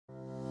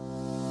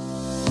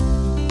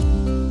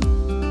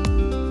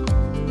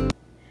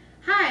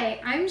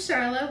I'm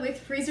Charla with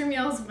Freezer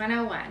Meals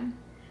 101.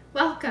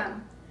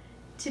 Welcome!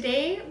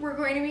 Today we're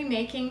going to be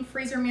making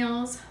freezer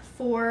meals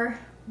for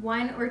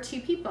 1 or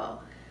 2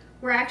 people.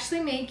 We're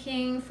actually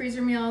making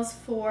freezer meals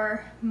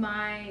for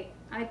my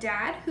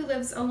dad who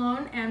lives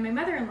alone and my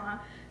mother-in-law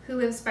who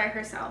lives by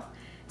herself.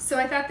 So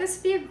I thought this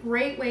would be a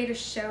great way to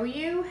show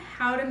you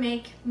how to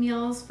make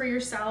meals for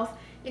yourself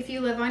if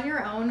you live on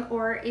your own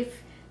or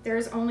if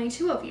there's only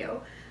 2 of you.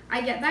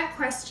 I get that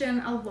question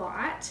a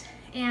lot,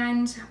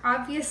 and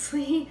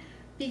obviously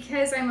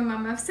because I'm a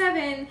mom of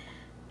 7,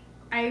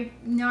 I'm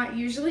not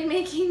usually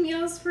making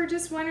meals for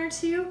just 1 or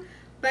 2,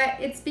 but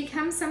it's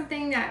become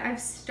something that I've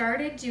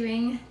started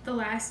doing the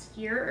last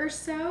year or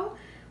so.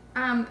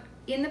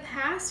 In the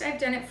past, I've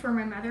done it for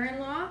my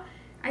mother-in-law.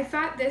 I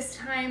thought this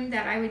time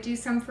that I would do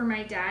some for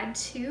my dad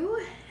too,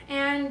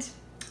 and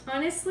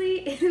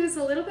honestly, it was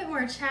a little bit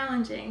more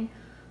challenging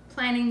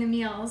planning the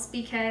meals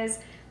because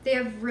they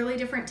have really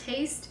different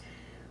taste.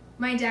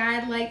 My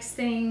dad likes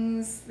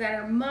things that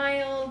are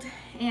mild,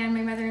 and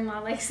my mother-in-law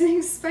likes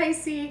things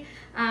spicy.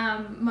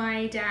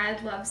 My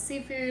dad loves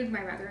seafood.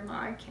 My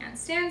mother-in-law can't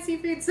stand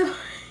seafood, so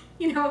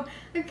you know,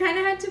 I've kind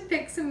of had to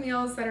pick some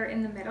meals that are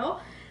in the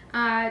middle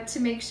to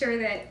make sure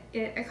that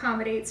it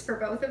accommodates for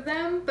both of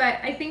them. But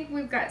I think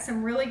we've got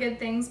some really good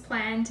things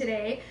planned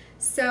today,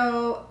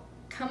 so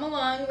come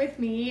along with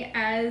me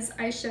as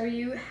I show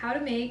you how to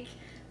make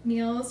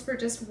meals for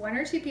just 1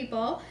 or 2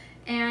 people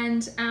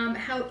and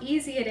how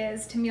easy it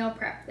is to meal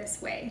prep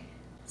this way.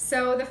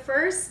 So the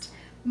first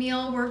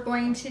meal we're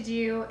going to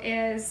do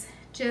is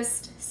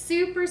just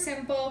super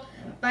simple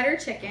butter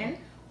chicken.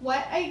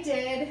 What I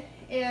did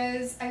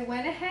is I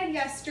went ahead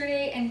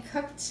yesterday and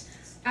cooked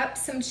up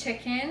some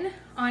chicken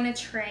on a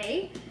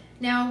tray.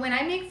 Now when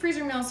I make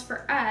freezer meals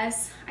for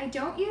us, I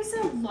don't use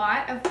a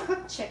lot of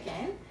cooked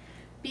chicken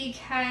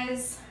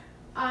because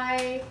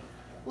I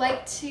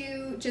like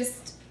to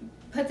just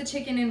put the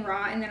chicken in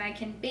raw and then I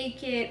can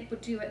bake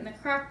it, do it in the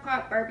crock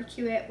pot,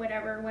 barbecue it,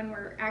 whatever, when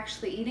we're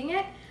actually eating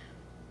it.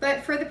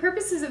 But for the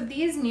purposes of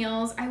these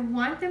meals, I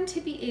want them to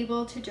be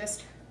able to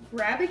just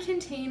grab a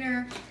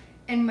container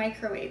and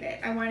microwave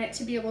it. I want it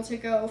to be able to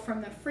go from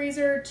the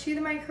freezer to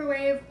the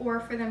microwave, or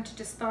for them to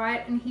just thaw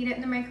it and heat it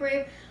in the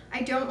microwave.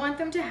 I don't want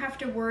them to have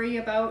to worry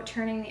about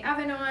turning the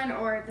oven on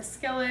or the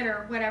skillet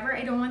or whatever.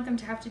 I don't want them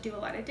to have to do a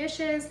lot of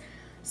dishes.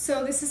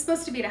 So this is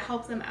supposed to be to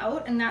help them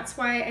out, and that's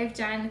why I've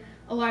done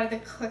a lot of the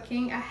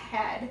cooking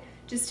ahead,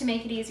 just to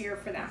make it easier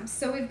for them.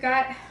 So we've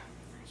got a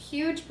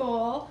huge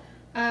bowl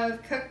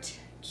of cooked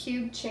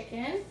cube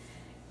chicken,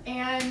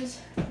 and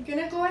I'm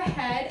gonna go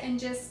ahead and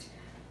just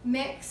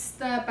mix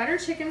the butter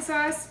chicken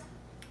sauce.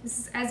 This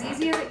is as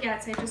easy as it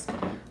gets. I just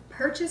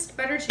purchased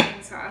butter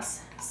chicken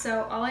sauce.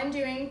 So all I'm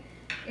doing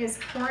is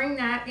pouring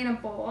that in a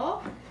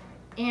bowl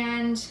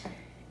and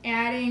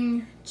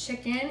adding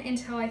chicken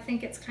until I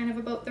think it's kind of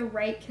about the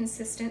right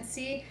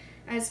consistency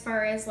as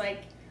far as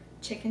like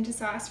chicken to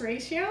sauce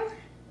ratio.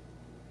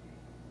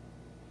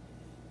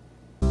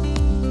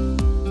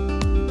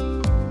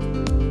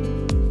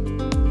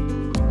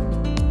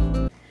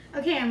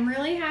 Okay, I'm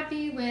really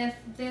happy with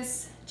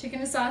this chicken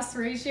to sauce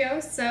ratio,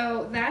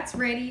 so that's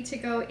ready to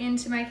go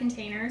into my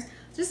containers.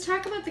 Just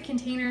talk about the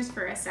containers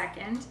for a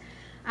second.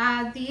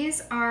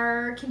 These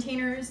are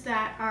containers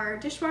that are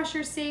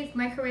dishwasher safe,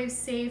 microwave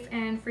safe,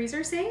 and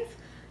freezer safe.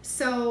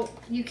 So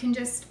you can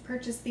just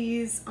purchase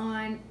these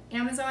on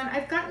Amazon.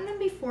 I've gotten them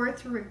before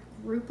through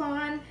a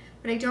Groupon,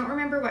 but I don't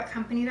remember what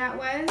company that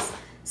was.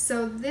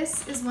 So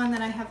this is one that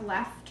I have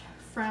left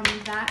from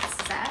that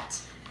set.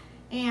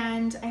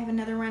 And I have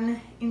another one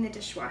in the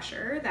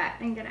dishwasher that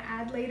I'm gonna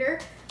add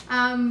later.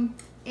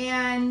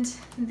 And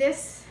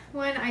this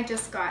one I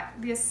just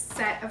got, this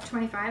set of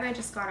 25 I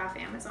just got off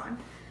Amazon.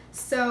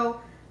 So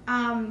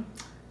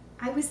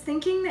I was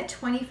thinking that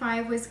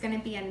 25 was gonna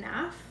be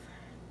enough.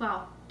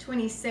 Well,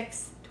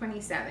 26,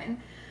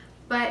 27.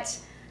 But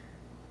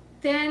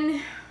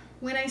then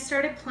when I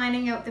started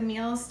planning out the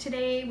meals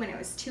today, when it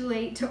was too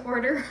late to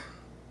order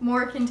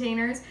more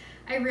containers,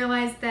 I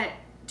realized that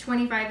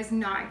 25 is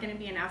not going to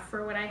be enough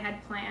for what I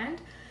had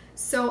planned.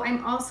 So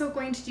I'm also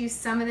going to do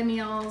some of the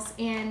meals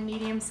in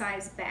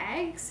medium-sized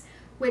bags,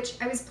 which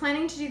I was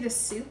planning to do the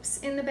soups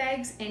in the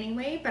bags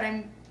anyway, but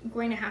I'm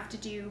going to have to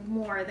do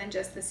more than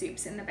just the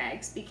soups in the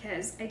bags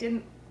because I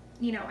didn't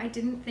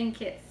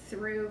think it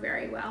through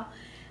very well.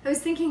 I was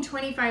thinking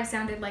 25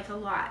 sounded like a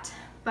lot,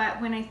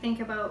 but when I think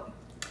about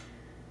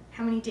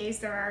how many days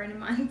there are in a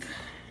month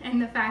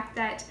and the fact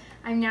that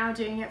I'm now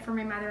doing it for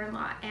my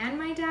mother-in-law and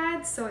my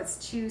dad, so it's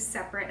 2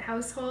 separate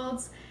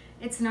households,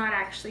 it's not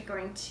actually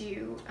going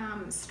to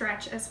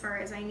stretch as far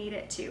as I need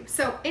it to.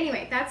 So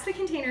anyway, that's the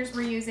containers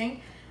we're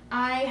using.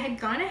 I had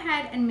gone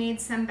ahead and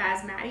made some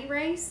basmati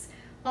rice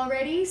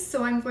already,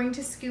 so I'm going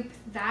to scoop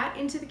that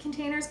into the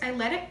containers. I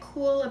let it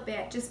cool a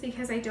bit just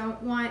because I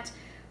don't want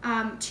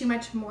too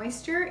much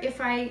moisture. If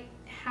I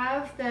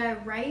have the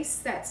rice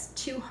that's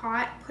too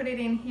hot, put it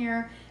in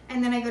here,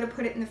 and then I go to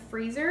put it in the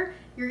freezer,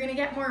 you're gonna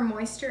get more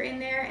moisture in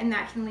there and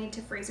that can lead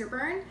to freezer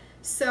burn.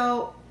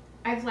 So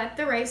I've let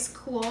the rice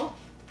cool.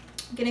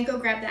 I'm gonna go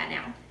grab that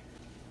now.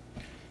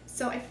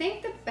 So I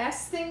think the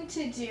best thing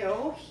to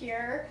do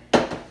here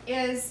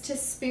is to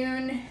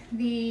spoon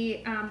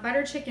the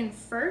butter chicken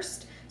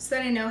first so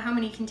that I know how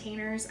many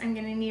containers I'm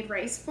gonna need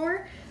rice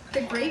for.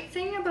 The great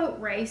thing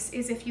about rice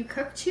is if you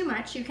cook too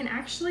much, you can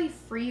actually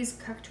freeze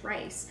cooked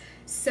rice.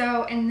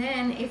 So, and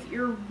then if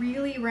you're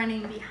really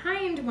running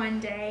behind one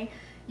day,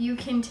 you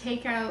can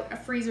take out a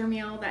freezer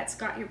meal that's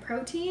got your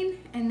protein,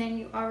 and then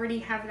you already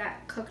have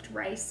that cooked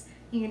rice.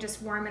 You can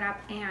just warm it up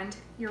and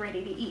you're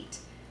ready to eat.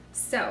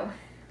 So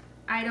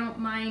I don't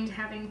mind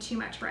having too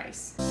much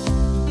rice.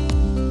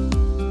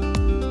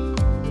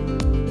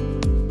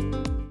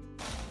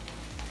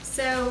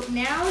 So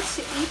now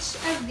to each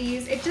of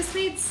these, it just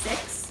made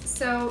 6,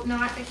 so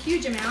not a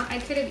huge amount. I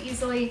could have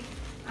easily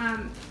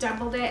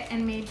doubled it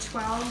and made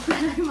 12, but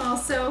I'm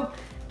also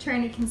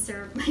trying to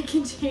conserve my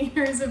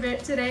containers a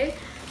bit today.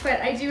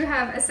 But I do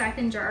have a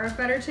second jar of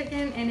butter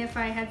chicken, and if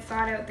I had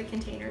thought out the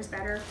containers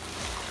better,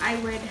 I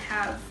would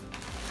have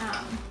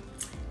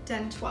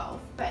done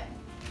 12. But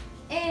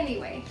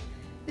anyway,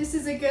 this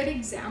is a good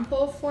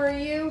example for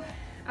you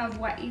of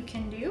what you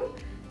can do.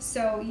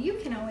 So you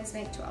can always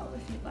make 12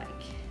 if you'd like.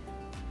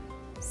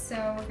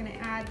 So we're gonna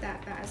add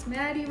that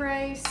basmati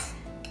rice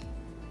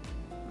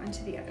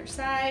onto the other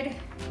side.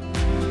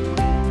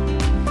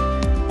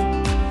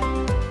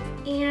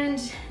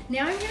 And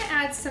now I'm gonna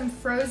add some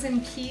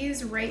frozen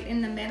peas right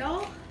in the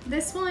middle.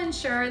 This will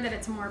ensure that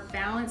it's a more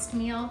balanced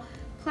meal.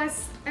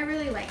 Plus, I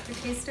really like the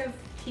taste of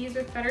peas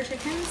with butter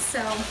chicken,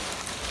 so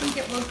I think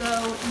it will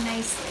go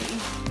nicely.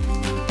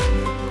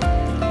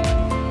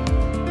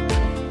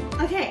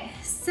 Okay,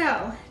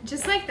 so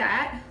just like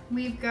that,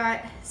 we've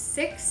got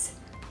 6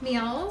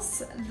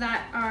 meals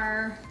that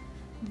are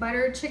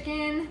butter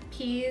chicken,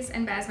 peas,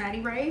 and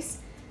basmati rice,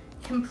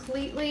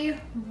 completely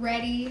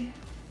ready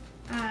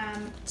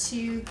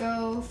to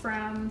go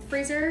from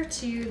freezer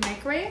to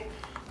microwave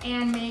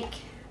and make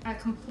a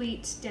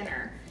complete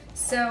dinner.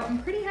 So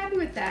I'm pretty happy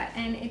with that,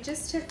 and it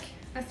just took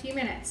a few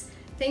minutes.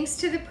 Thanks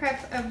to the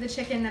prep of the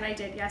chicken that I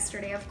did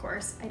yesterday, of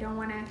course. I don't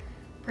want to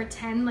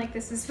pretend like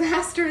this is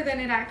faster than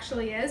it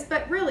actually is,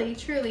 but really,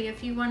 truly,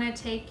 if you want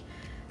to take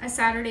a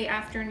Saturday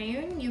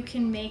afternoon, you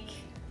can make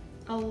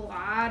a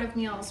lot of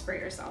meals for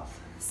yourself.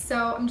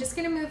 So I'm just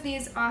gonna move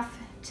these off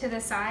to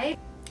the side,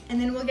 and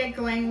then we'll get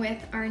going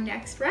with our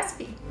next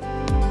recipe.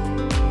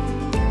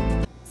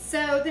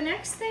 So the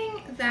next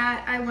thing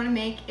that I want to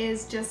make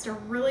is just a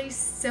really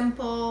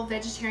simple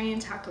vegetarian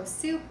taco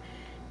soup.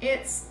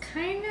 It's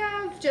kind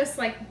of just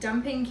like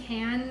dumping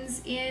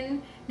cans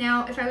in.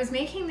 Now, if I was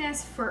making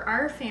this for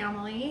our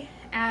family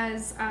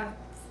as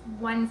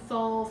one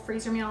full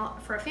freezer meal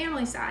for a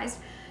family size,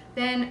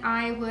 then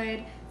I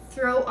would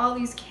throw all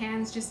these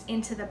cans just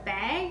into the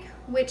bag,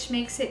 which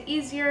makes it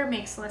easier,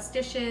 makes less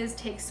dishes,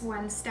 takes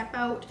one step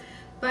out.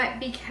 But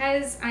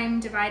because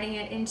I'm dividing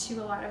it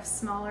into a lot of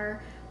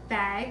smaller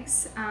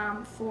bags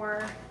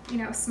for, you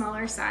know,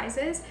 smaller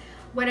sizes,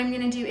 what I'm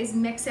gonna do is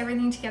mix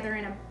everything together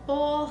in a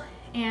bowl,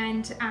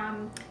 and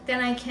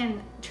then I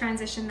can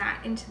transition that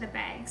into the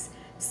bags.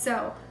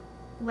 So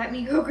let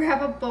me go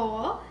grab a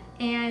bowl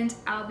and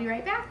I'll be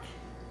right back.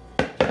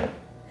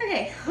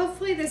 Okay,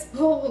 hopefully this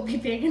bowl will be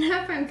big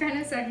enough. I'm kind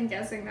of second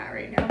guessing that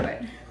right now,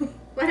 but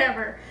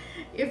whatever.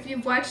 If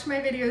you've watched my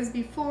videos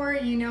before,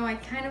 you know I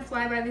kind of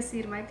fly by the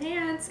seat of my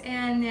pants,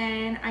 and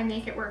then I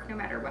make it work no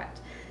matter what.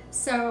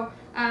 So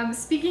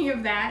speaking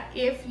of that,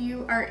 if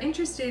you are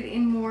interested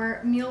in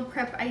more meal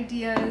prep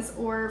ideas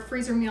or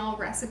freezer meal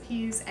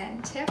recipes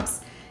and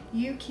tips,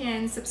 you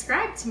can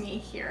subscribe to me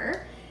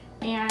here,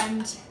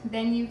 and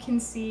then you can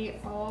see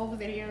all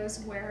the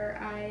videos where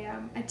I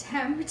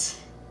attempt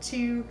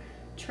to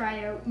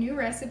try out new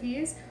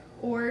recipes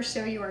or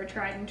show you our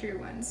tried and true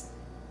ones.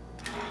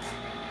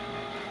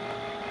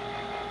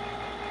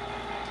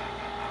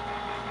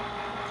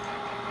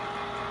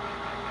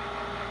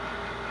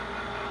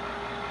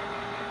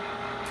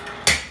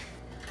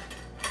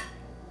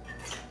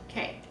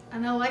 Okay,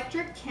 an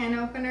electric can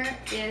opener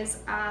is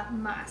a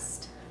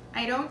must.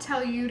 I don't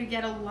tell you to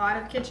get a lot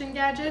of kitchen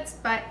gadgets,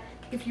 but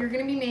if you're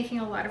going to be making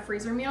a lot of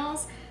freezer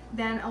meals,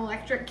 then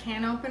electric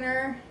can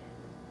opener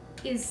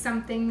is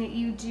something that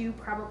you do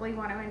probably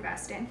want to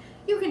invest in.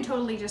 You can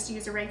totally just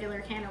use a regular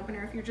can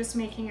opener if you're just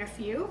making a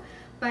few,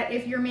 but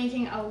if you're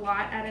making a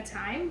lot at a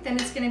time, then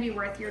it's going to be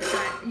worth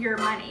your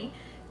money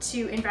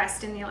to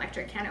invest in the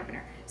electric can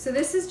opener. So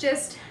this is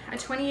just a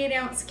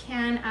 28-ounce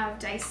can of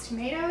diced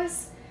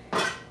tomatoes,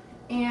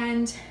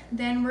 and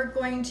then we're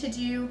going to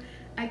do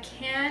a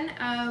can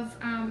of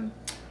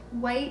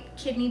white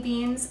kidney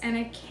beans and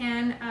a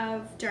can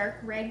of dark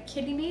red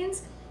kidney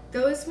beans.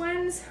 Those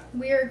ones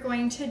we are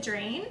going to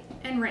drain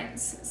and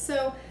rinse.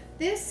 So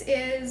this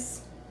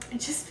is, I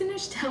just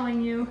finished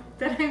telling you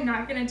that I'm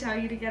not going to tell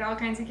you to get all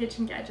kinds of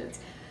kitchen gadgets.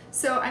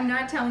 So I'm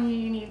not telling you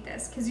you need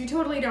this, because you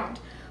totally don't.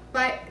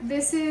 But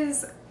this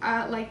is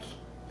like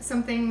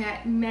something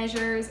that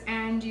measures,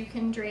 and you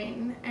can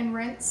drain and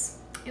rinse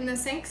in the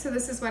sink. So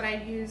this is what I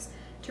use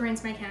to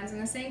rinse my cans in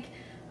the sink.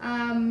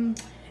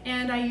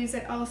 And I use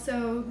it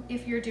also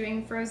if you're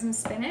doing frozen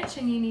spinach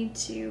and you need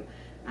to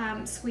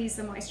squeeze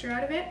the moisture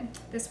out of it.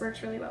 This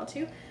works really well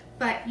too,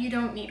 but you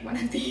don't need one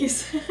of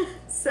these.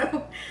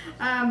 So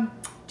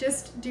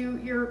just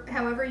do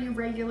however you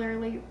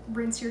regularly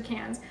rinse your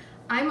cans.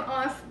 I'm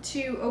off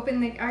to I'll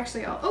open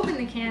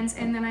the cans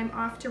and then I'm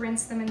off to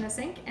rinse them in the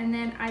sink, and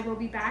then I will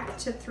be back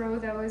to throw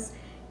those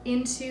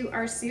into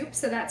our soup.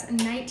 So that's a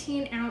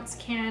 19-ounce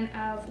can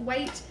of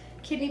white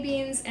kidney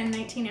beans and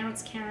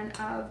 19-ounce can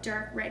of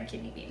dark red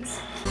kidney beans.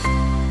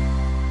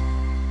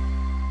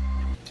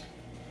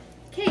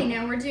 Okay,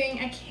 now we're doing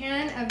a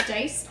can of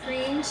diced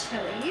green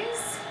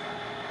chilies.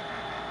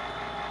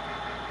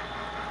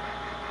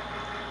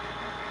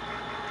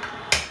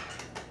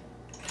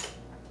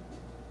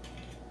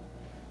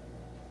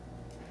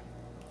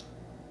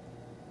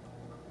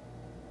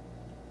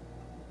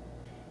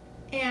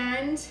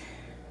 And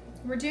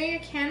we're doing a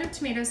can of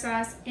tomato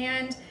sauce,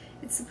 and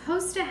it's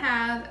supposed to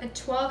have a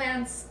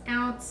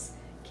 12-ounce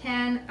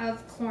can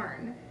of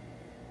corn,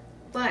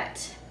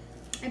 but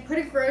I put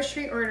a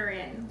grocery order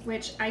in,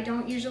 which I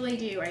don't usually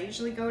do. I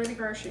usually go to the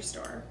grocery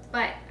store,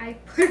 but I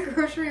put a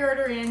grocery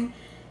order in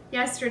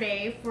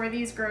yesterday for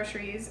these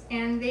groceries,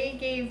 and they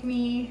gave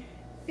me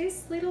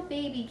this little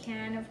baby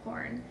can of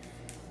corn,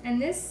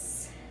 and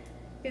this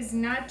is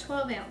not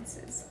 12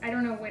 ounces. I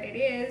don't know what it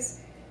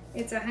is.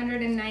 It's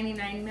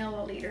 199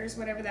 milliliters,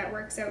 whatever that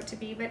works out to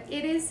be, but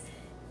it is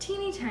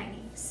teeny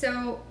tiny.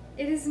 So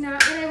it is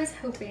not what I was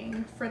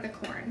hoping for the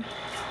corn,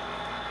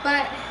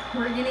 but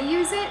we're gonna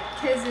use it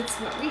because it's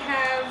what we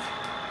have.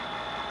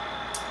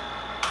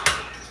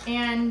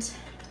 And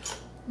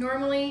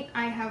normally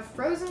I have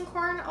frozen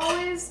corn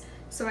always,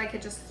 so I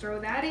could just throw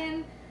that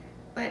in,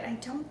 but I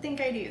don't think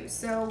I do.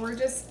 So we're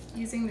just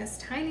using this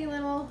tiny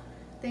little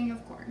thing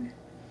of corn.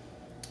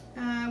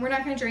 We're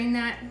not gonna drain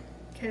that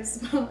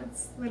because, well,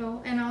 it's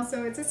little, and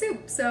also it's a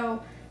soup,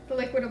 so the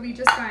liquid will be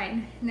just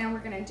fine. Now we're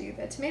gonna do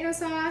the tomato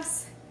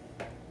sauce,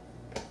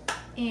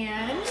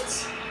 and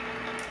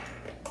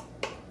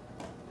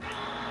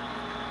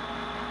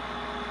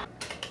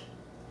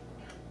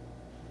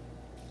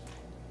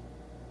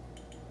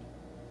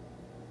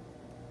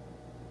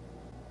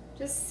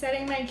just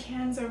setting my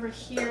cans over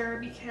here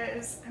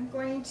because I'm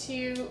going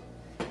to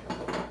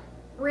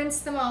rinse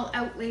them all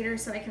out later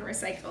so I can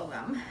recycle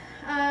them.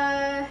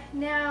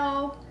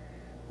 Now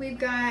we've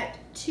got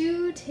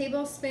 2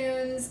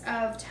 tablespoons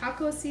of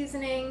taco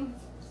seasoning.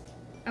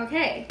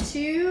 Okay,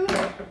 2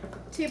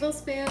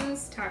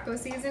 tablespoons taco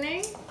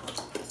seasoning.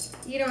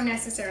 You don't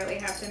necessarily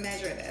have to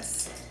measure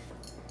this,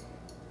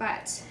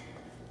 but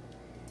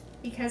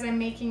because I'm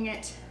making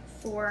it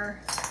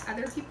for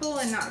other people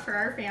and not for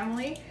our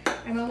family,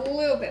 I'm a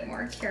little bit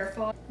more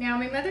careful. Now,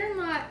 my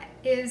mother-in-law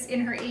is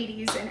in her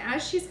 80s, and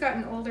as she's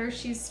gotten older,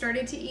 she's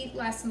started to eat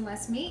less and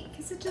less meat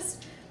because it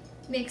just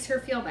makes her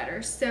feel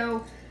better.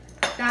 So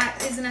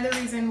that is another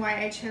reason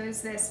why I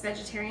chose this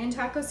vegetarian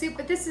taco soup,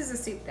 but this is a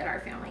soup that our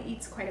family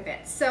eats quite a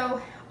bit.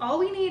 So all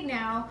we need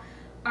now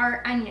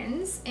are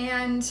onions,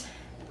 and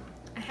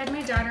I had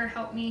my daughter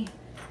help me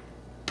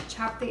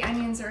chop the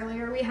onions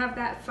earlier. We have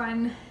that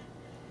fun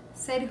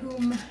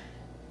Sedhum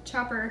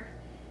chopper,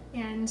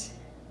 and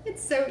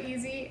it's so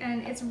easy,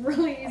 and it's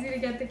really easy to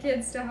get the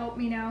kids to help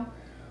me now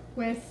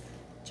with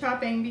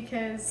chopping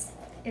because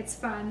it's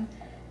fun.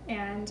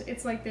 And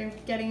it's like they're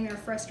getting their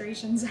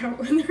frustrations out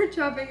when they're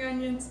chopping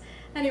onions.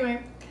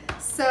 Anyway,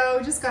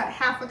 so just got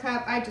half a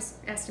cup, I just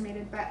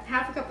estimated, but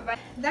half a cup of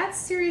onions. That's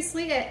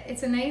seriously it.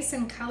 It's a nice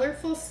and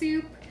colorful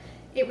soup.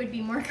 It would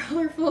be more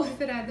colorful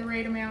if it had the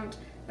right amount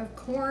of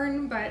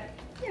corn, but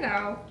you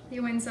know,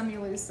 you win some,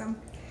 you lose some.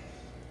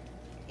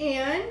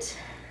 And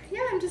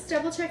yeah, I'm just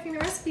double checking the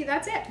recipe,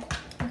 that's it.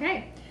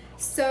 Okay,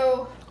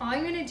 so all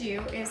I'm gonna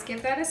do is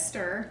give that a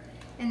stir,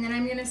 and then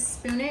I'm gonna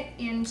spoon it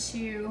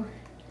into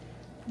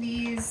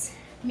these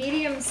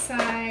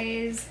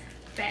medium-size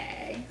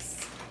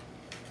bags.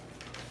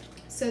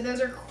 So those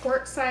are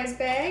quart-size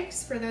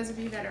bags for those of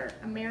you that are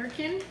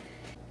American.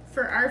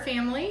 For our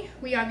family,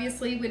 we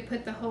obviously would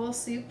put the whole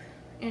soup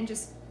and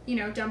just, you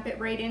know, dump it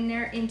right in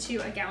there into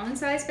a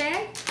gallon-size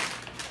bag.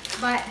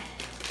 But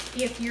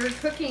if you're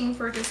cooking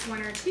for just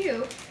 1 or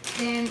 2,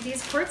 then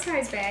these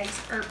quart-size bags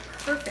are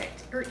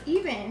perfect. Or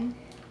even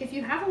if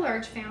you have a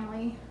large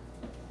family,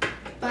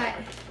 but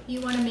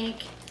you want to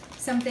make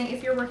something,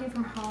 if you're working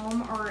from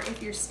home or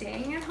if you're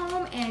staying at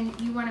home and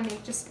you want to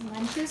make just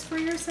lunches for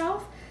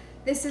yourself,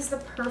 this is the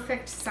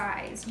perfect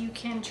size. You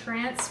can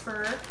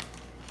transfer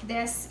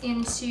this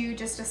into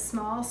just a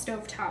small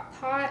stovetop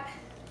pot,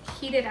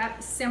 heat it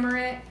up, simmer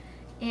it,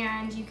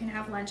 and you can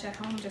have lunch at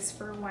home just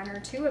for 1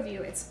 or 2 of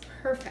you. It's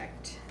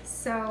perfect.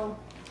 So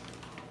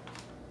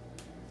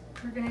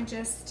we're gonna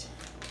just,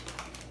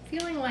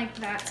 feeling like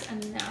that's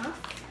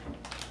enough.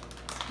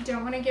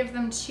 Don't want to give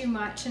them too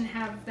much and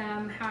have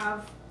them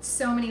have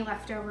so many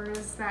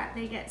leftovers that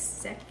they get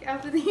sick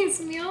of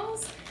these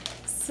meals.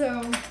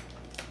 So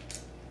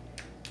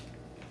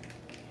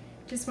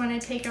just want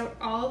to take out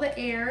all the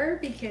air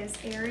because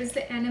air is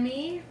the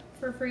enemy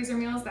for freezer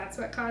meals. That's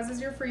what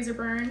causes your freezer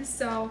burn.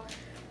 So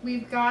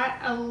we've got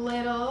a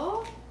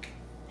little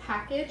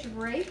package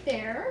right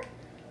there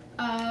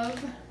of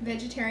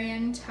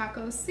vegetarian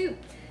taco soup.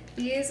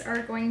 These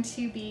are going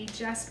to be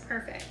just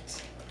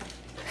perfect.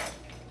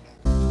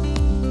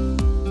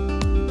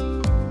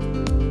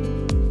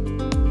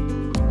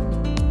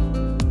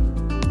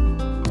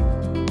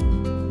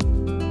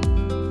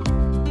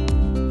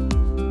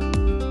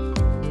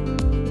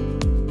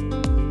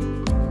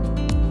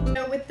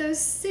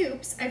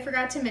 Soups, I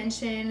forgot to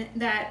mention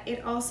that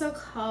it also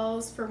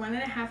calls for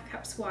 1.5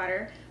 cups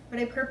water, but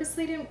I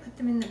purposely didn't put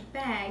them in the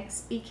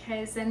bags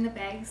because then the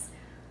bags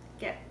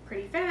get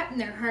pretty fat and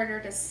they're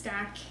harder to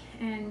stack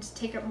and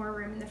take up more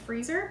room in the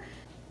freezer.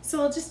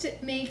 So I'll just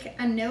make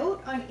a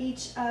note on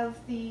each of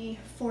the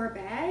 4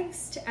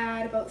 bags to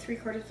add about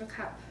 3/4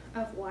 cup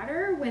of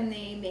water when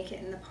they make it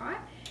in the pot,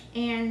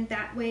 and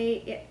that way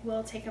it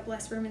will take up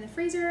less room in the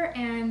freezer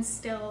and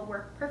still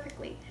work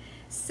perfectly.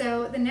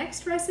 So the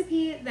next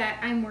recipe that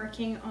I'm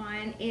working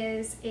on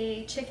is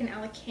a chicken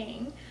a la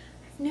king.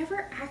 I've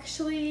never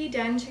actually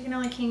done chicken a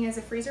la king as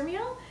a freezer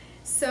meal,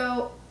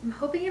 so I'm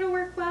hoping it'll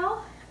work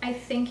well. I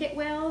think it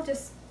will,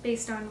 just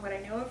based on what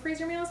I know of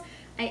freezer meals.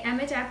 I am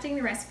adapting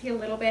the recipe a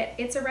little bit.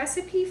 It's a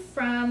recipe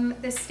from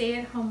the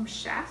Stay-at-Home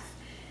Chef,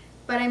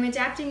 but I'm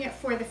adapting it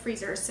for the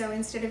freezer. So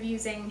instead of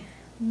using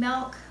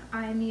milk,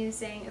 I'm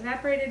using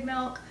evaporated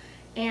milk.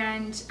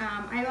 And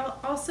I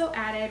also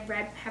added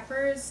red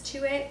peppers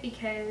to it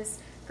because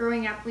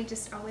growing up we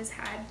just always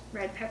had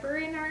red pepper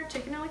in our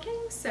chicken a la king,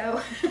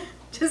 so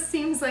just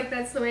seems like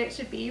that's the way it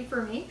should be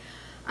for me.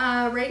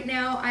 Right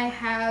now I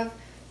have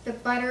the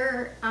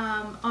butter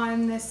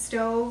on the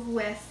stove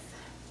with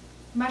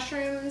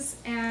mushrooms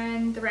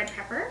and the red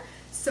pepper,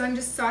 so I'm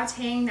just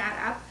sauteing that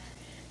up.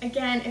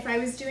 Again, if I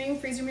was doing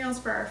freezer meals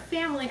for our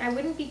family, I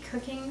wouldn't be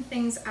cooking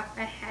things up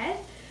ahead,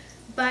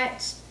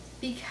 but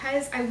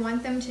because I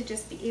want them to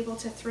just be able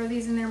to throw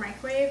these in their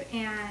microwave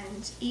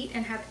and eat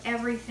and have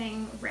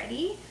everything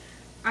ready,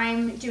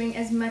 I'm doing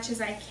as much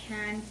as I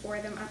can for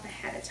them up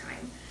ahead of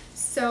time.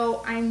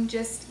 So I'm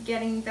just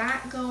getting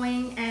that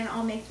going, and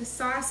I'll make the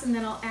sauce and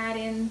then I'll add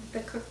in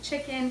the cooked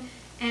chicken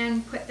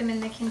and put them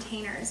in the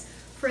containers.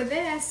 For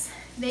this,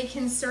 they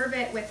can serve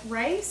it with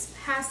rice,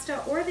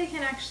 pasta, or they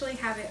can actually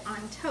have it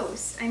on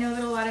toast. I know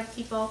that a lot of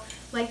people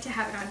like to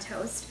have it on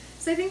toast,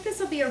 so I think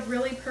this will be a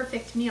really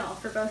perfect meal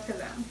for both of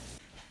them.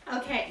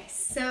 Okay,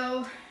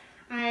 so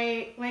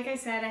like I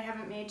said, I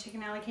haven't made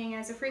chicken a la king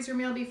as a freezer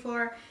meal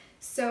before,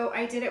 so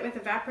I did it with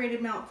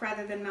evaporated milk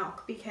rather than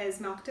milk because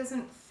milk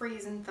doesn't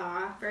freeze and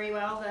thaw very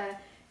well.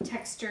 The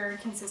texture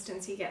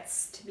consistency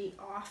gets to be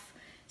off.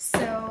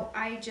 So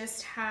I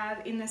just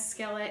have in the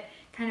skillet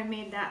kind of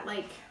made that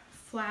like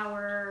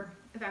flour,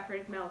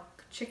 evaporated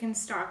milk, chicken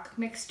stock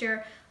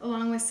mixture,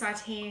 along with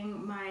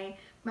sauteing my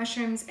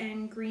mushrooms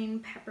and green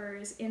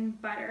peppers in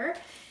butter.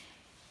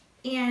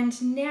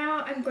 And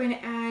now I'm going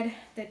to add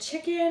the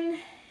chicken,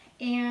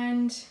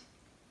 and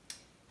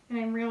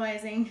I'm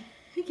realizing,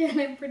 again,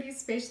 I'm pretty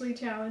spatially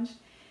challenged.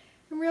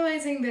 I'm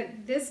realizing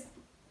that this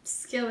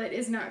skillet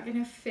is not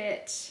going to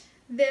fit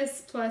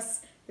this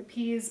plus the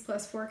peas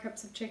plus 4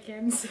 cups of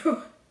chicken,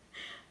 so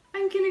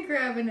I'm going to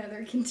grab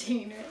another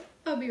container.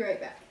 I'll be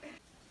right back.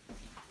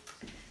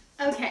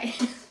 Okay,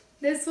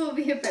 this will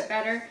be a bit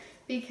better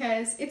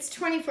because it's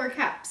 24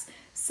 cups.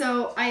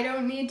 So I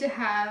don't need to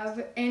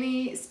have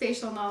any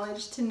spatial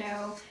knowledge to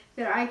know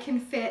that I can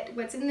fit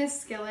what's in this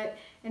skillet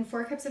and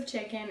 4 cups of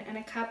chicken and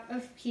a cup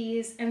of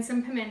peas and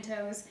some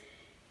pimentos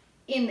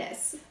in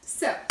this.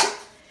 So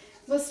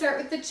we'll start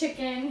with the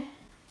chicken.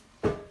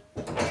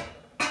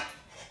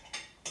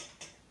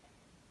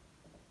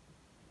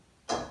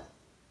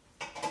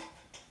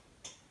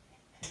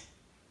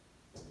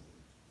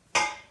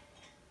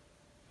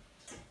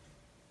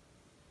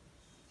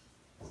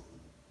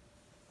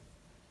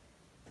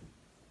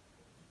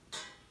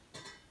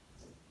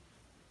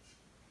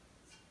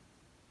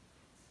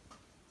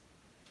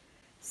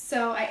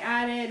 So I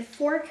added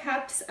 4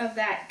 cups of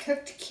that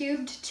cooked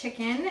cubed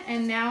chicken,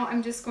 and now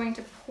I'm just going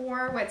to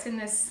pour what's in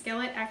this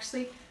skillet.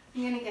 Actually,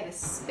 I'm going to get a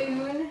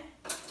spoon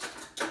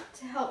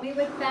to help me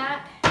with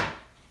that.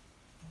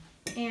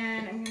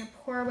 And I'm going to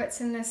pour what's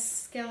in this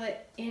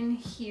skillet in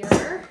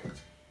here.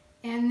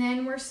 And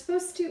then we're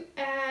supposed to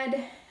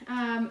add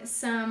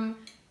some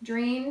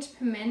drained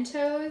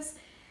pimentos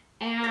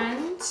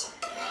and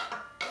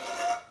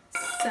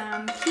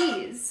some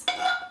peas.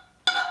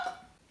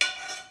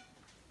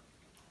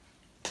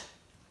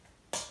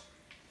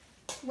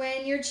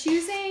 When you're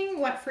choosing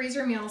what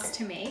freezer meals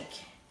to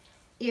make,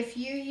 if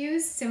you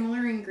use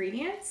similar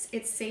ingredients,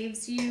 it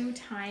saves you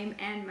time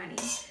and money.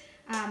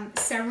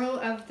 Several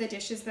of the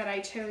dishes that I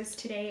chose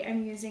today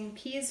I'm using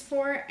peas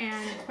for,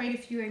 and quite a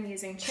few I'm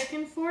using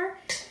chicken for.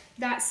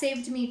 That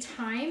saved me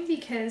time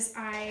because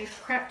I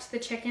prepped the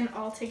chicken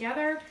all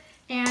together,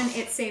 and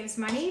it saves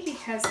money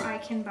because I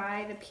can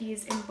buy the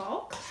peas in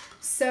bulk.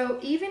 So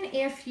even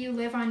if you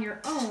live on your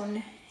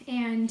own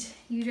and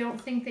you don't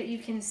think that you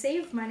can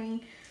save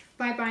money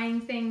by buying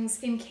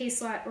things in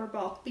case lot or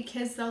bulk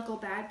because they'll go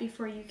bad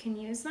before you can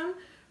use them,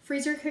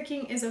 freezer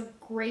cooking is a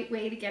great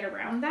way to get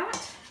around that.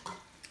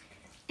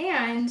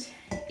 And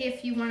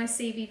if you want to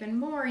save even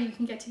more, you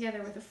can get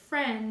together with a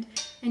friend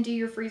and do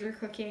your freezer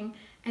cooking,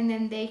 and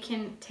then they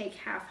can take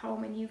half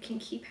home and you can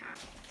keep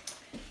half.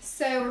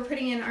 So we're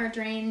putting in our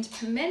drained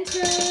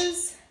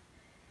pimentos.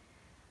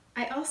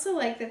 I also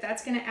like that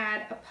that's going to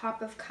add a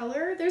pop of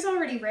color. There's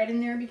already red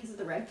in there because of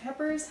the red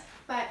peppers,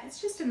 but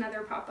it's just another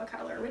pop of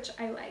color, which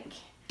I like.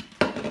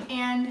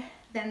 And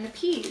then the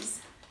peas,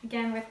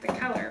 again with the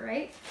color,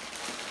 right?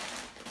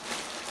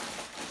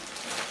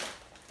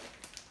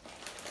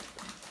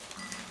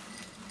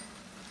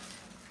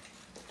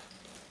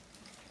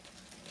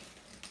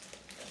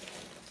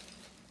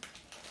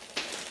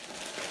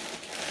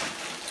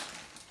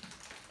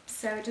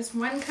 So just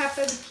 1 cup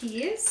of the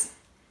peas.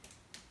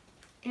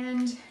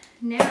 And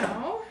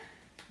now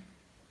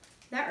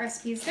that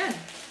recipe is done.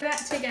 Put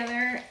that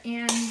together,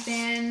 and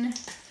then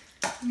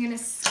I'm gonna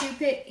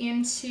scoop it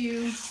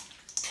into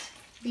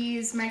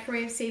these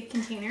microwave safe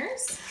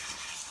containers.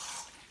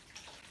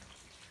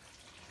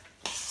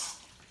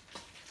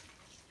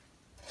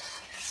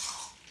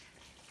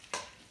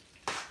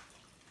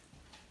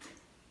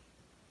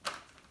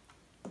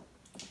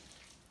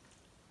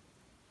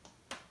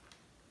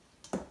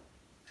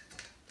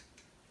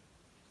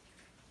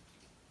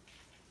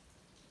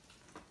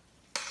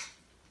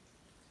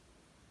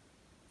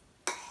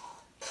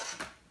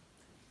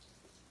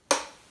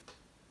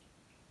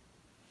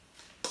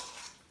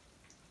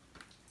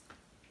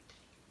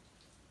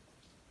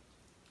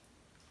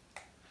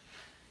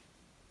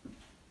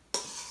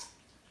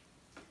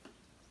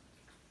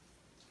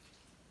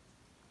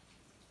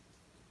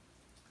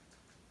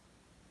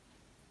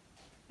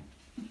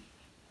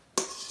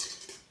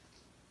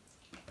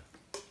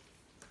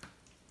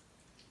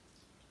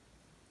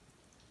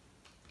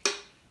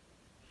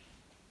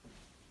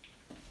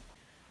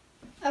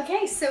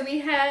 Okay, so we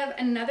have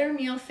another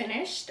meal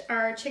finished,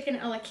 our chicken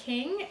a la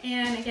king,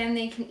 and again,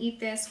 they can eat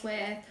this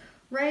with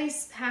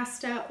rice,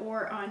 pasta,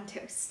 or on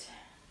toast.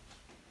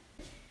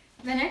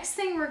 The next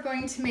thing we're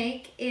going to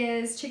make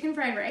is chicken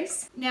fried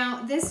rice.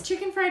 Now, this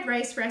chicken fried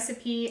rice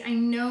recipe, I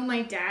know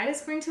my dad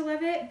is going to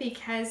love it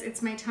because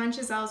it's my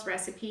Tante Giselle's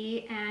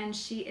recipe, and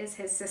she is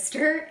his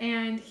sister,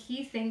 and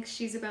he thinks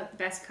she's about the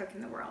best cook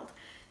in the world.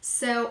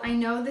 So I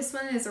know this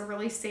one is a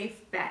really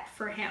safe bet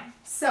for him.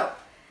 So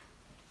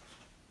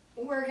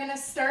we're gonna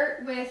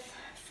start with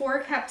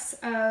 4 cups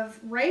of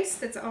rice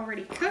that's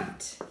already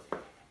cooked.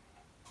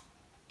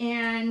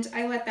 And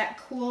I let that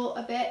cool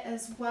a bit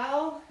as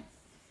well.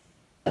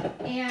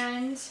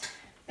 And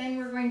then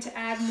we're going to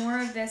add more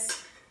of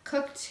this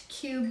cooked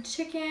cubed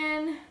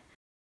chicken.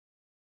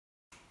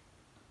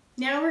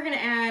 Now we're gonna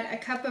add a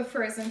cup of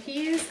frozen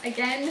peas.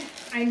 Again,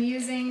 I'm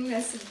using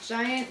this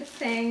giant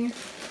thing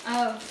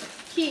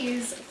of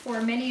peas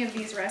for many of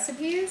these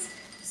recipes.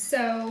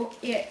 So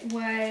it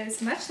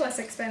was much less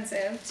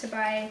expensive to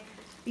buy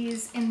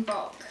these in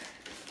bulk.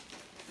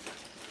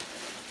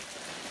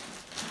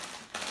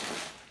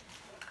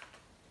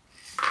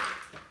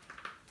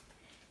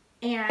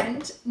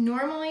 And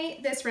normally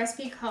this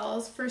recipe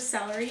calls for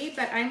celery,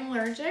 but I'm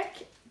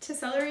allergic to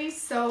celery,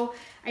 so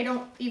I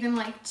don't even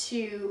like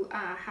to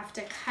have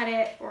to cut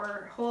it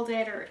or hold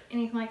it or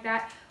anything like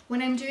that.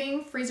 When I'm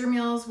doing freezer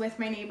meals with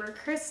my neighbor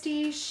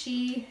Christy,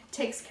 she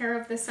takes care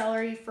of the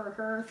celery for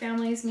her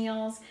family's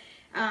meals,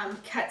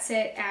 cuts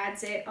it,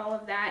 adds it, all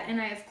of that,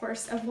 and I of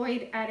course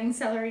avoid adding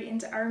celery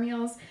into our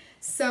meals,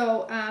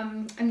 so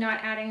I'm not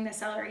adding the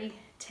celery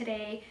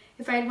today.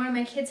 If I had one of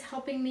my kids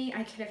helping me,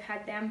 I could have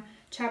had them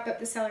chop up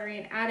the celery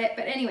and add it.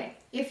 But anyway,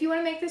 if you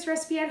want to make this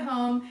recipe at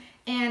home,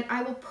 and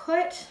I will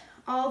put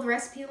all the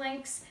recipe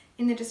links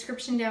in the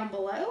description down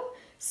below,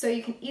 so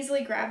you can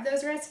easily grab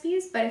those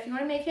recipes. But if you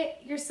want to make it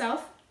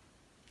yourself,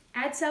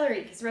 add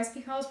celery because the recipe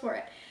calls for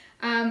it.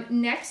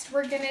 Next,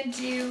 we're gonna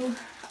do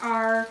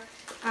our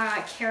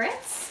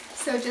carrots.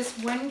 So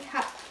just 1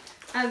 cup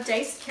of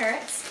diced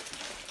carrots.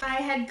 I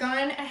had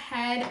gone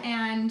ahead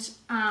and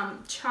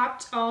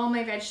chopped all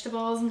my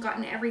vegetables and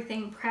gotten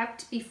everything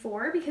prepped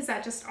before because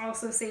that just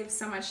also saves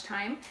so much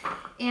time.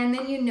 And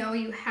then you know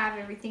you have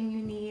everything you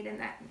need and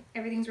that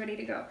everything's ready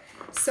to go.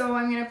 So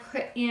I'm gonna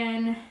put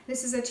in,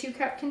 this is a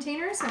 2-cup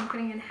container, so I'm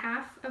putting in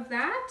half of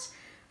that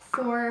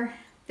for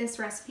this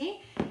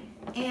recipe.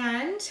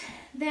 And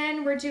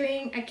then we're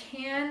doing a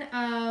can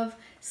of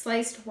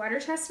sliced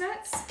water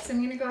chestnuts. So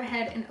I'm gonna go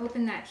ahead and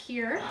open that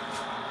here.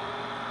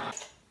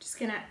 Just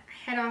gonna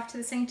head off to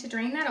the sink to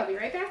drain that. I'll be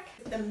right back.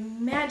 The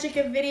magic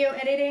of video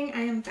editing, I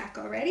am back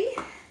already.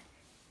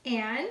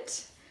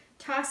 And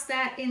toss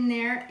that in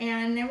there,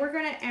 and then we're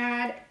gonna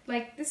add,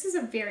 like, this is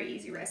a very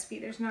easy recipe.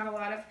 There's not a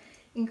lot of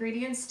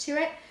ingredients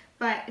to it,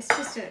 but it's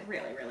just a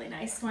really, really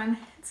nice one.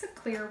 It's a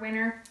clear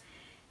winner.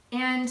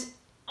 And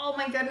oh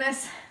my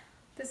goodness,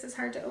 this is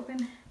hard to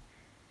open.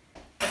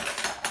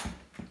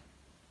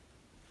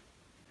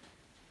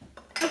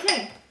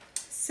 Okay,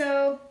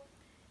 so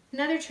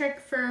another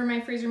trick for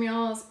my freezer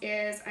meals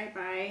is I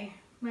buy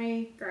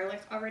my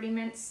garlic already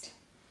minced.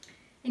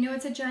 I know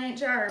it's a giant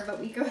jar, but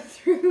we go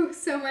through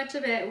so much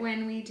of it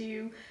when we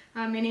do,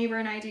 my neighbor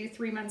and I do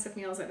 3 months of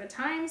meals at a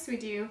time. So we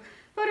do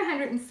about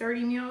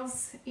 130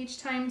 meals each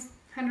time,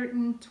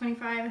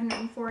 125,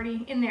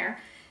 140 in there.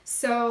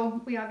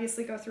 So we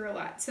obviously go through a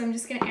lot. So I'm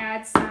just gonna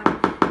add some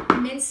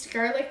minced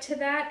garlic to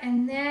that,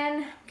 and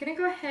then I'm gonna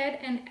go ahead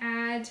and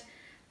add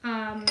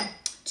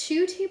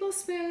 2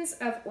 tablespoons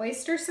of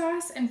oyster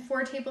sauce and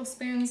 4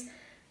 tablespoons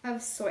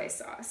of soy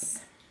sauce.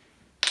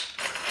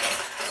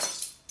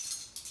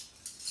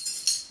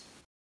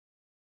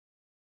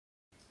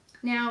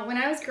 Now, when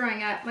I was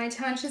growing up, my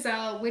Aunt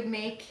Giselle would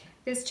make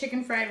this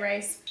chicken fried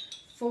rice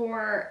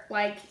for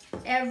like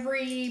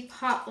every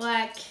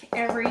potluck,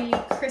 every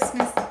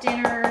Christmas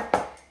dinner,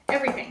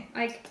 everything.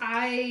 Like,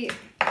 I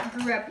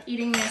grew up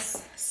eating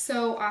this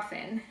so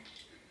often.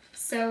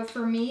 So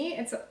for me,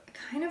 it's a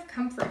kind of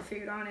comfort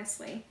food,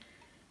 honestly.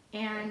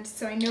 And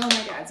so I know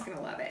my dad's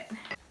gonna love it.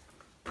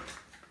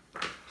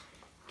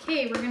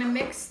 Okay, we're gonna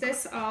mix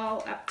this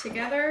all up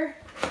together.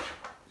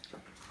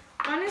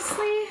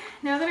 Honestly,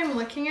 now that I'm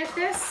looking at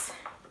this,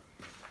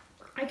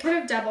 I could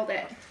have doubled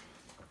it.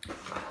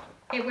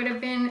 It would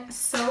have been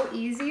so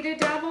easy to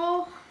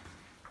double.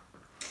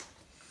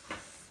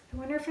 I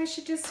wonder if I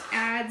should just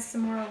add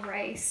some more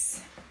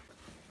rice.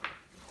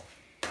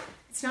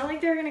 It's not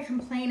like they're gonna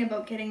complain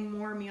about getting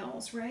more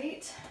meals,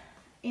 right?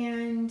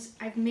 And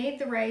I've made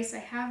the rice, I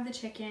have the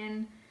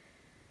chicken.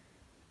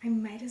 I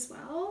might as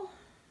well.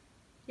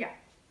 Yeah,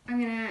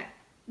 I'm gonna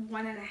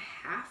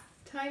 1.5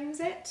 times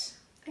it,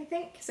 I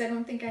think, because I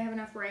don't think I have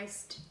enough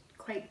rice to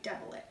quite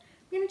double it.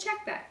 I'm gonna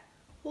check that.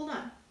 Hold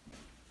on.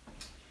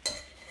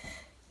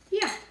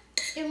 Yeah,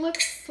 it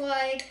looks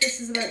like this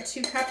is about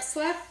 2 cups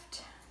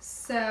left.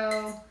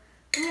 So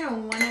I'm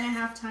gonna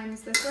 1.5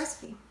 times this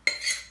recipe.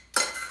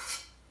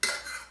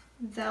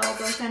 They'll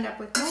both end up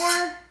with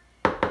more,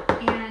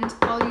 and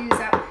I'll use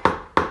up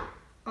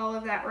all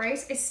of that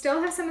rice. I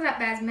still have some of that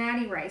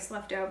basmati rice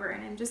left over,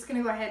 and I'm just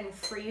gonna go ahead and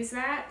freeze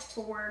that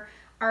for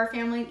our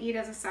family to eat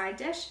as a side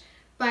dish.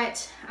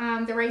 But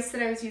the rice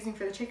that I was using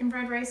for the chicken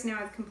fried rice, now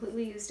I've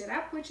completely used it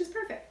up, which is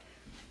perfect.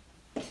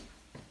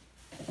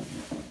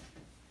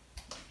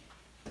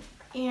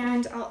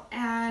 And I'll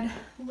add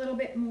a little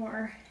bit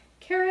more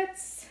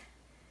carrots.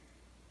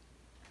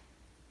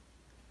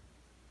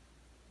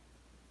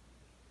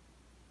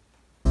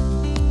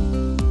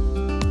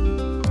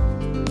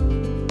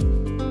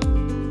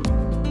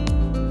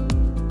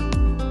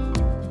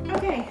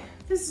 Okay,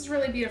 this is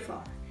really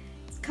beautiful.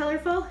 It's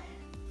colorful,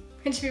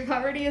 which we've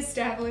already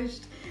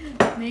established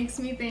makes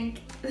me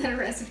think that a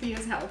recipe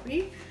is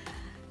healthy,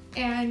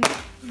 and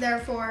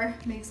therefore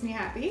makes me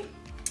happy.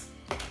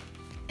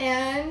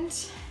 And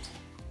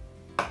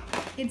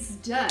it's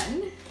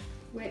done,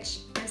 which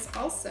is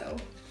also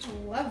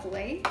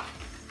lovely.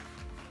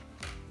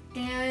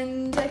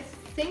 And I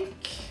think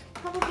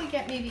probably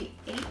get maybe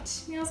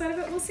 8 meals out of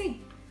it. We'll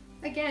see.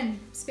 Again,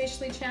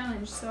 spatially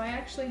challenged, so I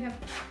actually have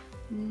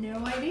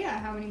no idea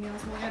how many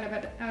meals we'll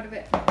get out of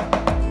it.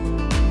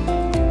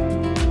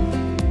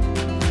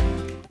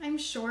 I'm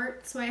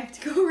short, so I have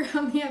to go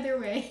around the other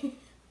way.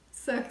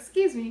 So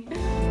excuse me.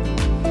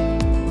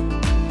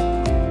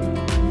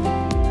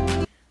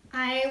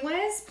 I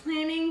was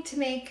planning to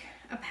make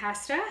a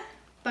pasta,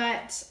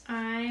 but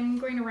I'm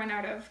going to run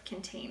out of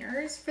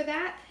containers for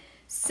that.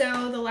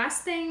 So the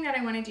last thing that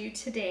I want to do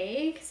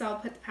today, because I'll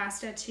put the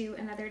pasta to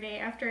another day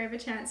after I have a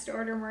chance to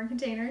order more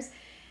containers,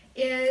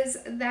 is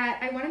that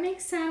I want to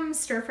make some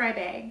stir-fry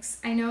bags.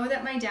 I know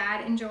that my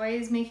dad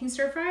enjoys making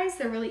stir-fries.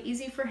 They're really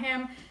easy for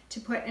him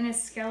to put in a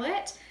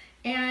skillet.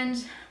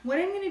 And what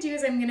I'm going to do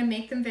is I'm going to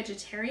make them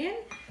vegetarian,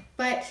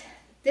 but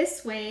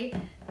this way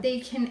they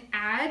can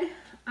add,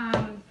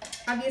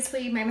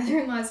 obviously my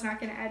mother-in-law is not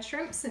going to add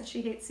shrimp since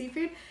she hates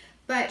seafood,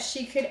 but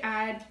she could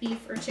add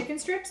beef or chicken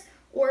strips,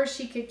 or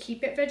she could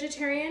keep it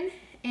vegetarian,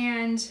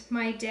 and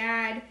my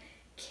dad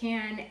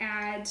can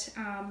add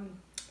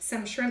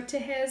some shrimp to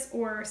his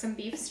or some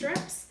beef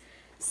strips.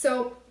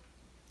 So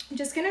I'm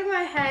just gonna go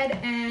ahead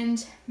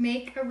and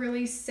make a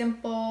really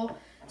simple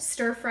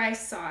stir-fry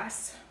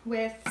sauce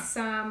with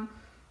some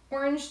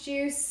orange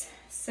juice,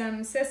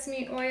 some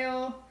sesame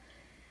oil.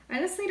 I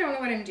honestly don't know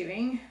what I'm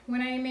doing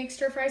when I make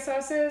stir-fry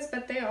sauces,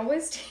 but they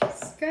always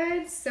taste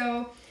good,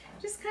 so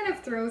just kind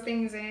of throw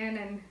things in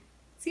and it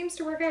seems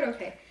to work out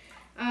okay.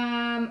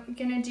 I'm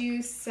gonna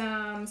do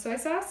some soy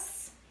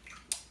sauce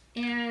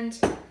and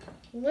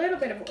a little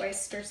bit of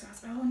oyster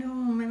sauce. Oh no,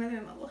 my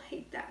mother-in-law will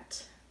hate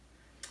that.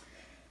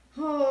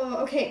 Oh,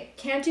 okay,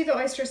 can't do the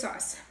oyster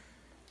sauce.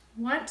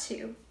 Want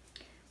to,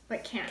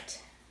 but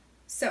can't.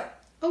 So,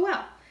 oh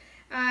well.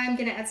 I'm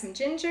gonna add some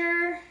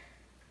ginger.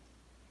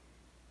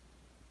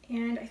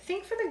 And I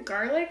think for the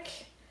garlic,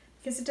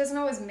 because it doesn't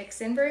always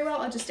mix in very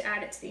well, I'll just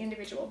add it to the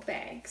individual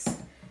bags.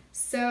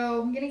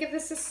 So I'm gonna give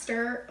this a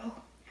stir.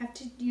 Oh, have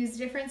to use a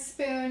different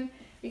spoon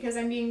because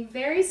I'm being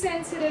very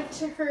sensitive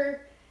to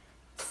her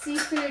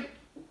seafood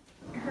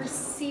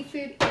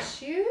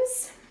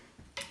issues.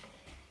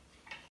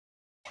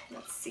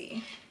 Let's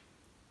see.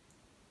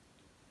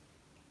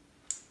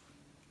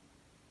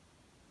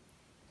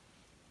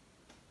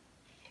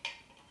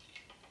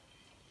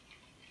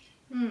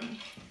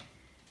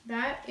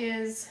 That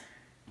is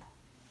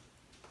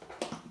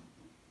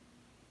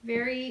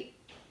very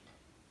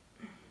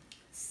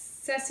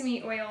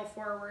sesame oil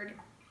forward.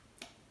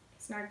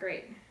 It's not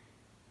great.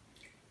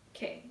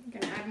 Okay, I'm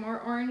gonna add more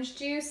orange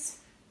juice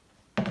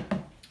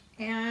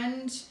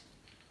and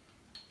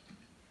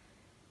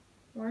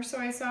more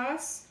soy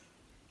sauce.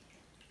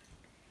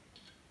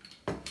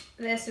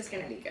 This is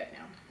gonna be good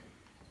now.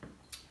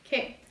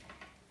 Okay,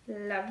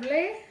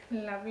 lovely,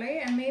 lovely,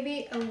 and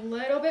maybe a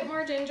little bit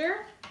more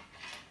ginger.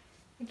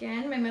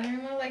 Again, my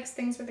mother-in-law likes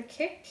things with a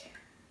kick,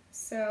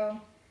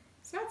 so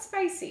it's not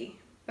spicy,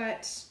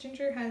 but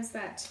ginger has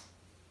that,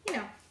 you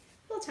know,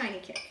 little tiny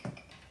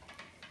kick.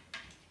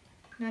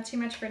 Not too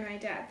much for my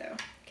dad though.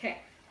 Okay,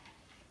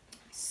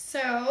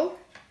 so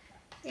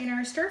in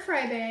our stir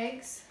fry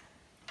bags,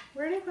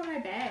 where did I put my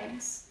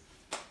bags?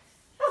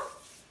 Oh,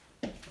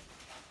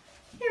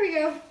 here we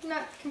go. I'm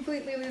not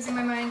completely losing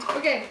my mind.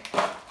 Okay,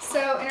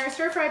 so in our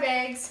stir fry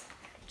bags,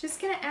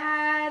 just gonna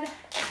add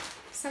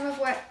some of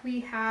what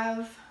we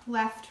have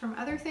left from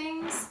other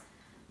things.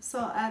 So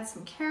I'll add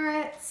some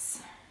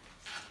carrots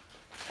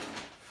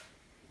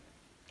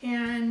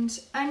and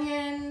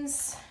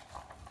onions.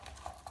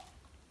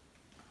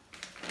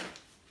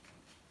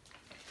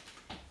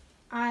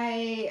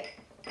 I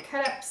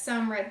cut up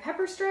some red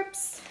pepper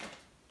strips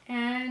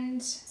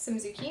and some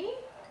zucchini.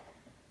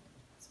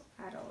 So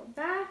add all of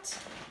that.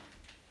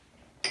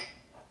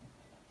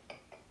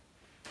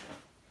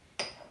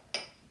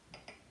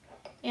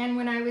 And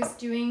when I was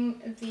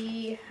doing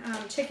the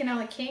chicken a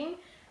la king,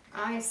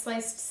 I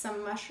sliced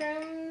some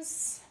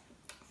mushrooms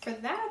for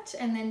that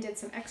and then did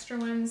some extra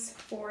ones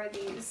for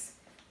these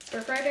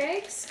stir fry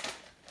bags.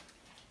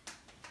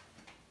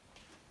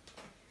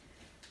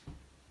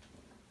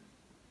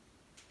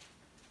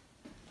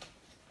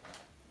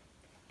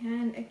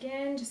 And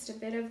again, just a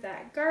bit of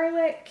that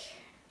garlic.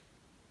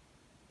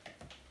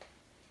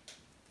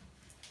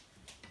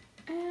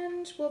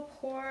 And we'll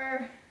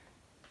pour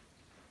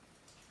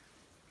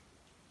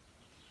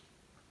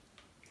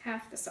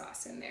half the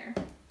sauce in there.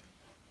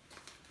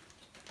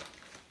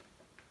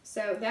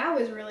 So that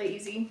was really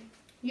easy.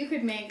 You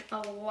could make a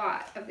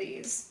lot of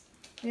these.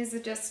 These are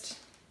just,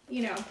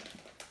 you know,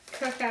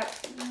 cook up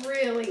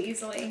really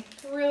easily,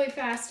 really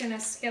fast in a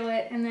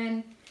skillet, and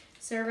then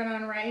serve it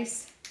on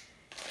rice.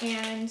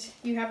 And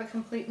you have a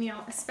complete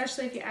meal,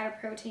 especially if you add a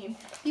protein.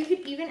 You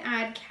could even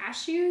add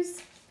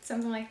cashews,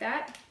 something like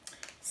that.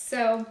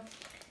 So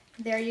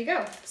there you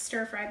go,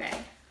 stir fry bag.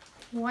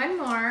 One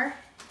more,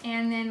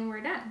 and then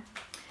we're done.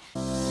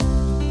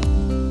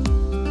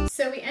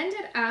 So we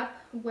ended up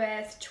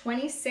with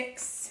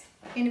 26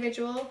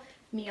 individual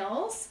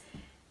meals,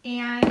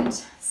 and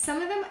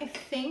some of them, I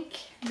think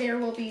there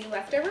will be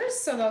leftovers,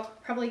 so they'll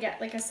probably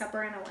get like a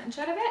supper and a lunch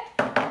out of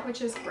it,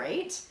 which is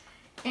great.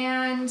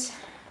 And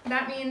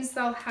that means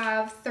they'll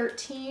have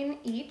 13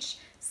 each.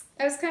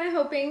 I was kind of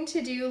hoping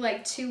to do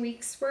like 2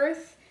 weeks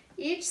worth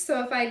each,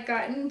 so if I'd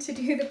gotten to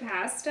do the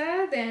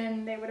pasta,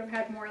 then they would have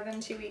had more than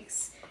 2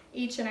 weeks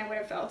each, and I would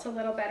have felt a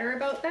little better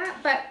about that,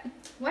 but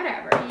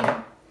whatever, you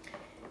know,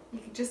 you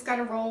just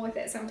gotta roll with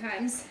it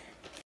sometimes.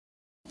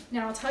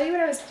 Now I'll tell you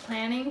what I was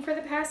planning for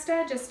the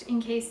pasta, just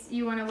in case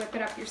you want to whip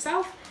it up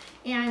yourself.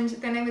 And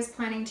then I was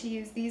planning to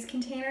use these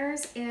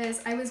containers,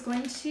 is I was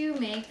going to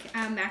make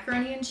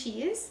macaroni and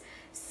cheese,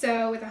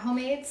 so with a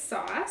homemade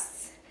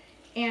sauce,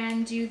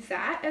 and do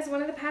that as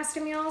one of the pasta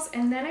meals.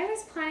 And then I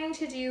was planning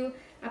to do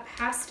a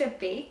pasta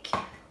bake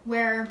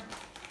where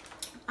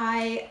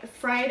I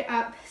fried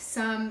up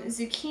some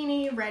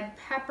zucchini, red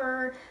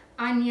pepper,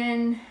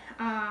 onion,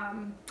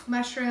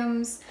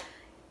 mushrooms,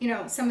 you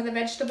know, some of the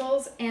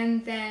vegetables,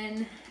 and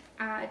then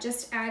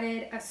just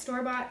added a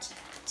store-bought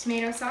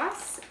tomato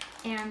sauce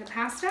and the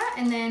pasta,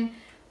 and then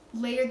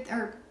layered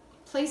or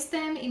placed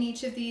them in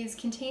each of these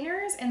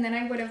containers, and then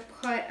I would have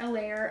put a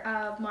layer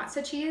of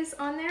mozza cheese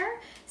on there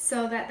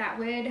so that that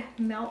would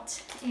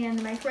melt in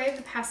the microwave.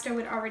 The pasta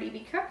would already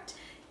be cooked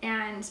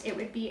and it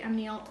would be a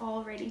meal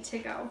all ready to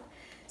go.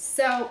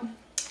 So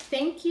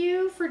thank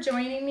you for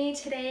joining me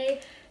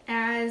today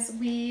as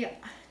we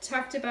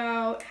talked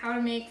about how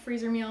to make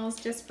freezer meals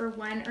just for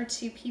 1 or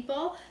 2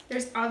 people.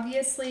 There's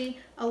obviously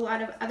a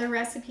lot of other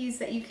recipes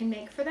that you can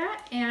make for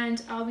that,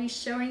 and I'll be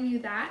showing you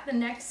that the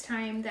next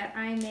time that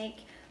I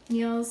make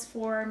meals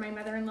for my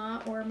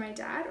mother-in-law or my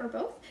dad or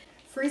both.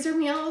 Freezer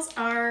meals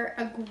are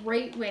a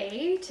great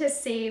way to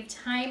save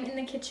time in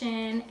the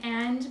kitchen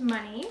and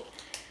money.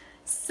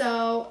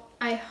 So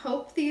I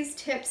hope these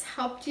tips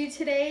helped you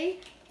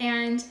today,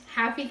 and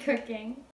happy cooking.